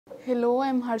Hello,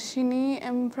 I'm Harshini.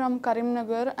 I'm from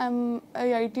Karimnagar. I'm a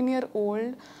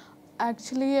 18-year-old.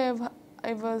 Actually,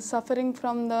 I was suffering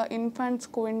from the infant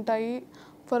squint eye,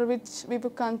 for which we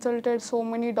consulted so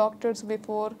many doctors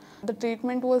before. The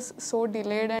treatment was so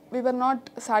delayed and we were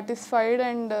not satisfied,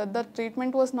 and the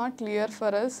treatment was not clear for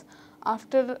us.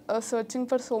 After searching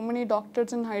for so many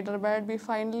doctors in Hyderabad, we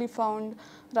finally found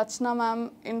Rachna ma'am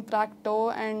in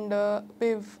Practo, and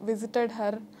we've visited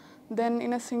her. Then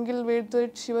in a single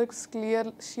visit, she was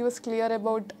clear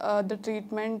about the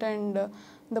treatment and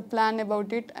the plan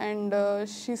about it, and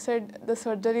she said the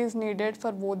surgery is needed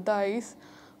for both the eyes,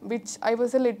 which I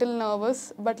was a little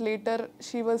nervous, but later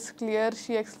she was clear.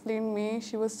 She explained me.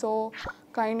 She was so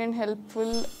kind and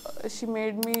helpful. She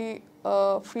made me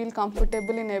feel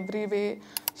comfortable in every way.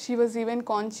 She was even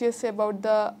conscious about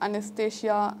the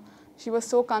anesthesia. She was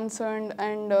so concerned,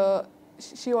 and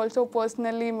she also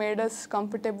personally made us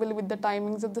comfortable with the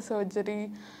timings of the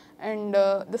surgery, and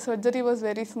the surgery was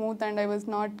very smooth, and I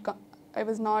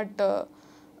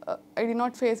did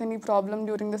not face any problem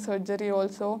during the surgery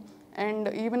also.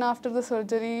 And even after the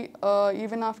surgery,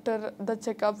 even after the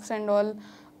checkups and all,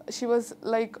 she was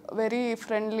like very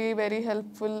friendly, very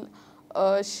helpful.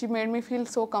 She made me feel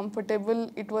so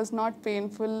comfortable. It was not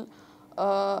painful.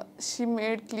 She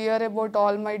made clear about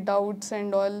all my doubts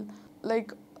and all.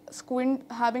 Like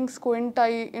having squint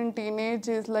eye in teenage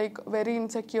is like very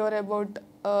insecure about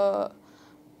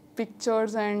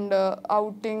pictures and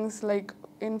outings, like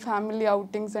in family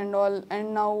outings and all.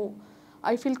 And now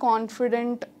I feel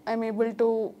confident. I'm able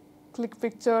to click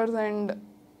pictures and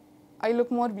I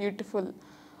look more beautiful.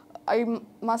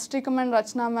 Must recommend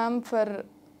Rachna ma'am for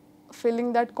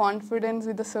filling that confidence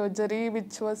with the surgery,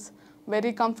 which was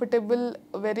very comfortable,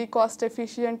 very cost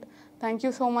efficient. Thank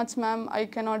you so much, ma'am. I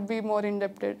cannot be more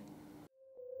indebted.